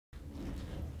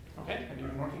Okay, have you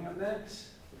been working on that?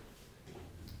 Yes,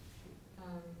 I'm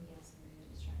really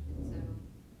distracted, so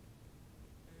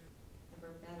I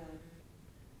broke that up,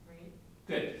 right?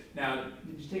 Good. Now,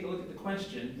 did you take a look at the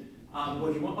question?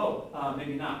 What do you want? Oh,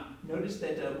 maybe not. Notice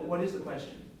that, what is the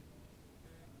question?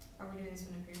 Are we doing this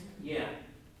one up here? Yeah.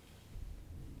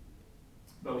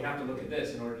 But we have to look at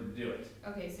this in order to do it.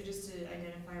 Okay, so just to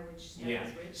identify which step Yeah.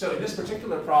 is which. So in this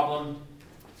particular problem,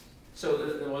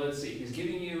 well, let's see. He's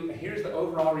giving you, here's the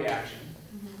overall reaction.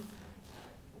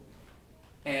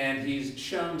 And he's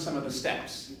shown some of the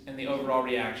steps in the overall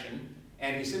reaction.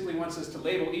 And he simply wants us to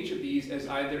label each of these as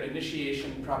either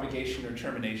initiation, propagation, or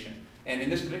termination. And in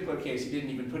this particular case, he didn't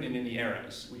even put in any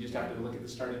arrows. We just have to look at the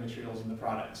starting materials and the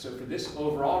product. So for this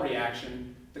overall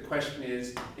reaction, the question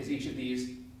is each of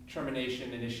these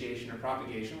termination, initiation, or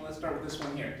propagation? Well, let's start with this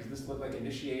one here. Does this look like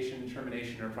initiation,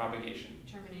 termination, or propagation?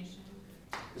 Termination.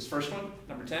 This first one,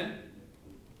 number 10?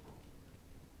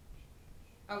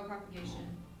 Oh, propagation.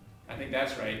 I think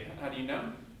that's right. How do you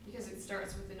know? Because it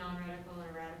starts with a non-radical and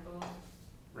a radical.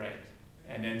 Right.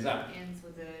 And ends up. Ends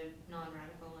with a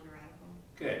non-radical and a radical.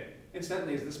 Good.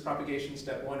 Incidentally, is this propagation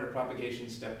step 1 or propagation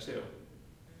step 2?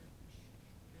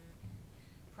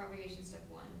 Propagation step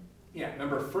 1. Yeah,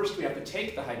 remember, first we have to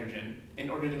take the hydrogen in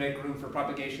order to make room for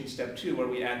propagation step 2, where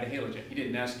we add the halogen. He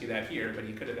didn't ask you that here, but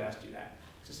he could have asked you that.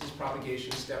 This is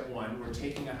propagation step 1. We're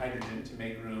taking a hydrogen to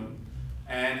make room.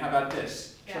 And how about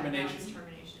this? Yeah, Termination? that's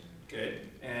termination. Good.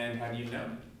 And how do you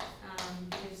know?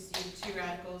 Because you have two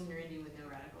radicals and you're ending with no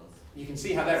radicals. You can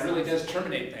see how that really does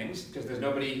terminate things, because there's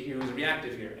nobody who's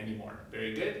reactive here anymore.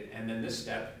 Very good. And then this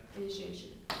step.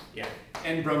 Initiation. Yeah.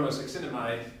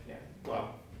 N-bromosuccinimide. Yeah.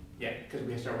 Well, yeah, because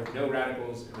we start with no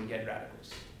radicals and we get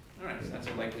radicals. All right, so that's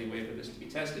a likely way for this to be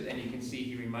tested. And you can see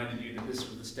he reminded you that this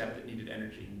was the step that needed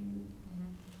energy.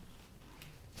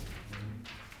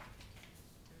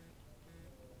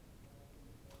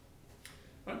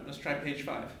 Well, let's try page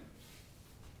 5. Okay.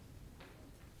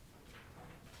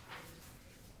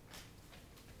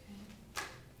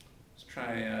 Let's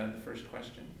try the first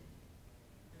question.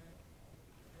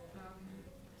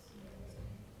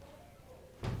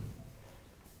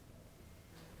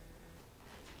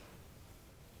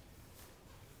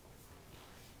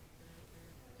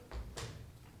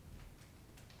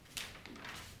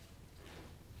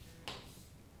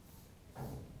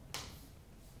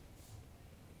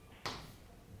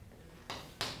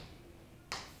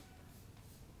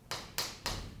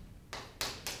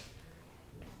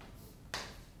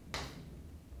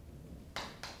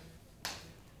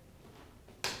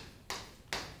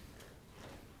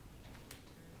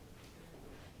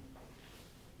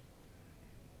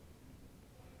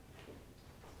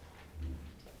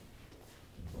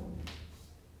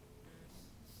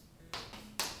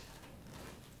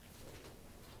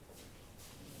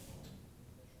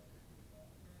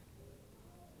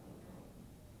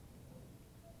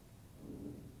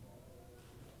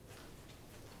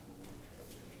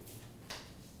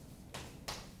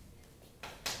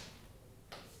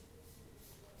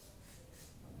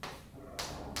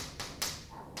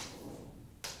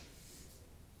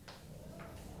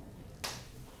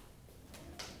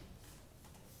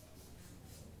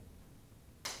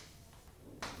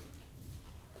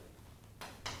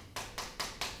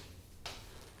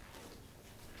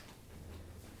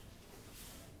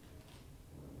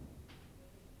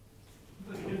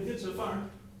 You're doing good so far.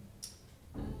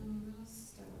 I'll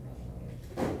start.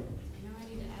 I know I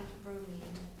need to add bromine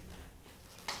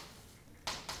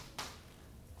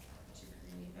to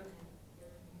create. Okay.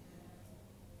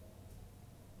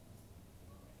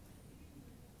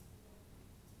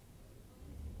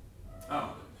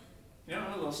 Oh, you know,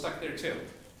 I'm a little stuck there too.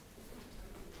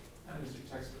 How does your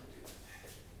textbook do that?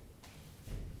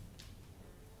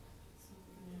 So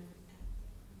we're gonna create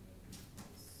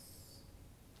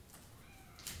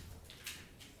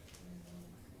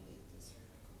this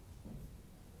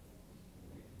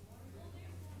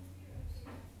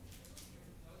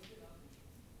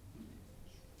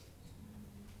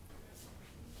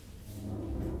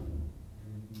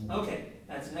Okay,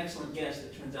 that's an excellent guess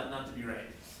that turns out not to be right.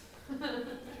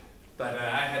 But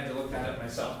I had to look that up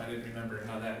myself. I didn't remember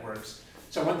how that works.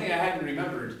 So one thing I hadn't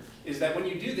remembered is that when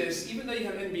you do this, even though you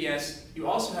have NBS, you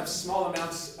also have small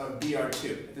amounts of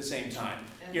Br2 at the same time.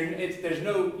 You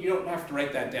don't have to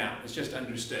write that down. It's just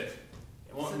understood.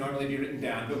 It won't normally be written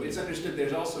down, but it's understood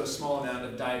there's also a small amount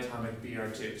of diatomic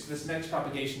Br2. So this next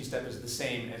propagation step is the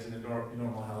same as in a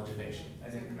normal halogenation. I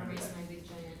didn't remember erase that. my big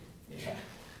giant Yeah.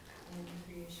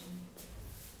 creation.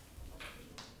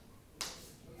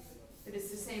 But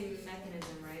it's the same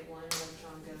mechanism, right? One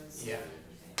electron goes. Yeah.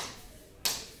 Okay.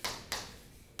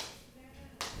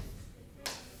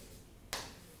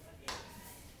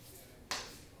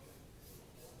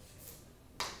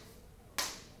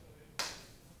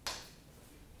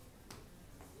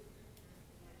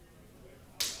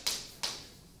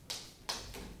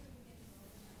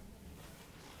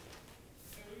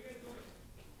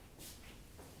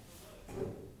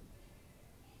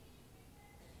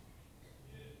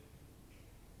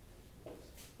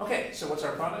 Okay, so what's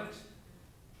our product?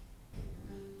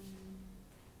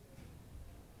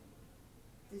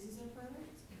 This is our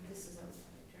product, and this is our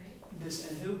product, right?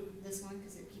 This and who? This one,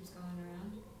 because it keeps going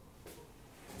around.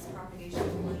 It's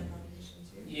propagation one and propagation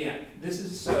two. Yeah, this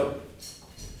is, so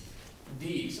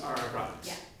these are our products.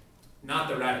 Yeah. Not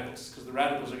the radicals, because the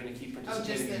radicals are going to keep Oh,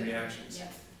 participating in reactions. Yeah.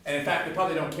 And in fact, we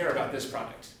probably don't care about this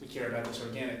product. We care about this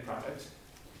organic product.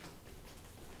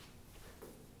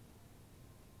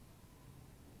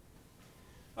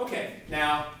 Okay,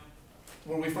 now,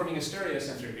 were we forming a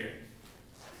stereocenter here?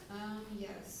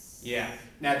 Yes. Yeah.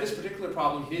 Now, this particular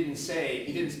problem, he didn't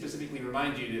specifically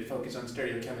remind you to focus on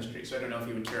stereochemistry, so I don't know if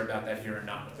you would care about that here or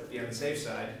not. But to be on the safe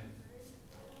side,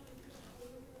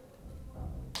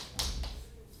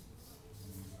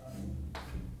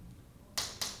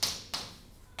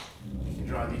 you can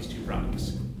draw these two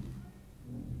products.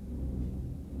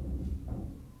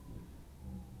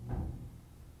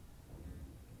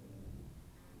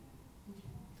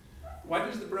 Why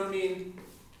does the bromine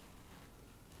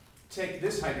take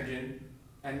this hydrogen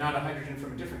and not a hydrogen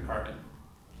from a different carbon?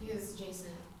 Because adjacent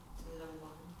to the double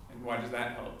bond. And why does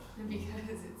that help?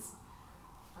 Because it's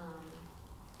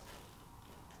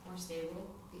more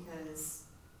stable, because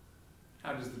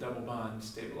How does the double bond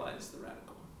stabilize the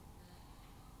radical?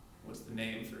 What's the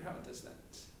name for how it does that?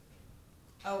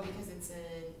 because it's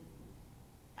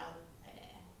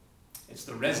It's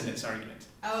the resonance argument.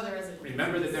 the resonance.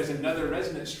 Remember that there's another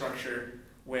resonance structure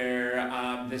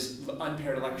where this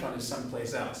unpaired electron is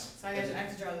someplace else. So I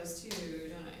have to draw those two,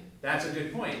 don't I? That's a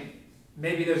good point.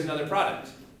 Maybe there's another product.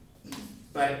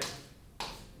 But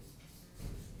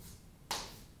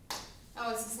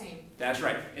It's the same. that's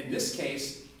right. In this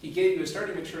case, he gave you a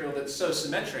starting material that's so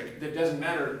symmetric that it doesn't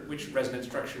matter which resonance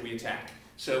structure we attack.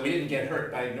 So we didn't get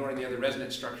hurt by ignoring the other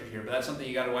resonance structure here, but that's something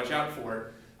you got to watch out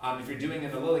for. If you're doing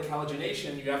an allylic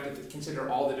halogenation, you have to consider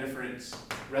all the different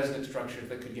resonance structures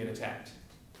that could get attacked.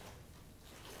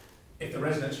 If the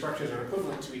resonance structures are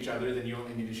equivalent to each other, then you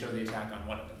only need to show the attack on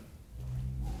one of them.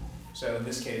 So in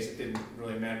this case, it didn't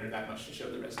really matter that much to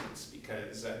show the resonance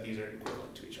because these are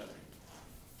equivalent to each other.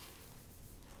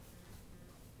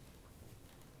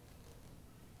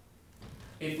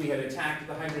 If we had attacked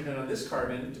the hydrogen on this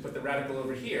carbon to put the radical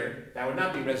over here, that would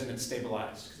not be resonance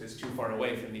stabilized because it's too far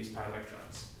away from these pi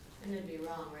electrons. And it'd be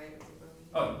wrong, right?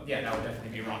 Oh, yeah, that would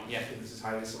definitely be wrong. Yeah, because this is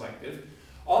highly selective.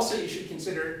 Also, you should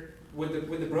consider, would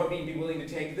the bromine be willing to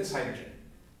take this hydrogen?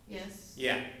 Yes.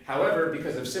 Yeah. However,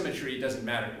 because of symmetry, it doesn't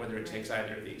matter whether it takes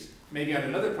either of these. Maybe on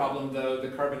another problem, though, the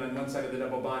carbon on one side of the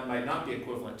double bond might not be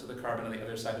equivalent to the carbon on the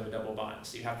other side of a double bond.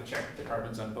 So you have to check the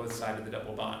carbons on both sides of the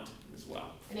double bond as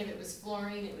well. And if it was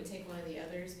fluorine, it would take one of the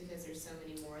others because there's so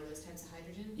many more of those types of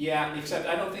hydrogen? Yeah, except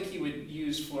I don't think he would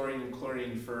use fluorine and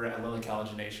chlorine for allylic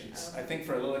halogenations. Okay. I think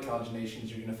for allylic halogenations,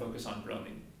 you're going to focus on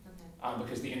bromine. Okay.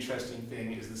 Because the interesting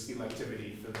thing is the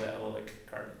selectivity for the allylic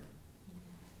carbon.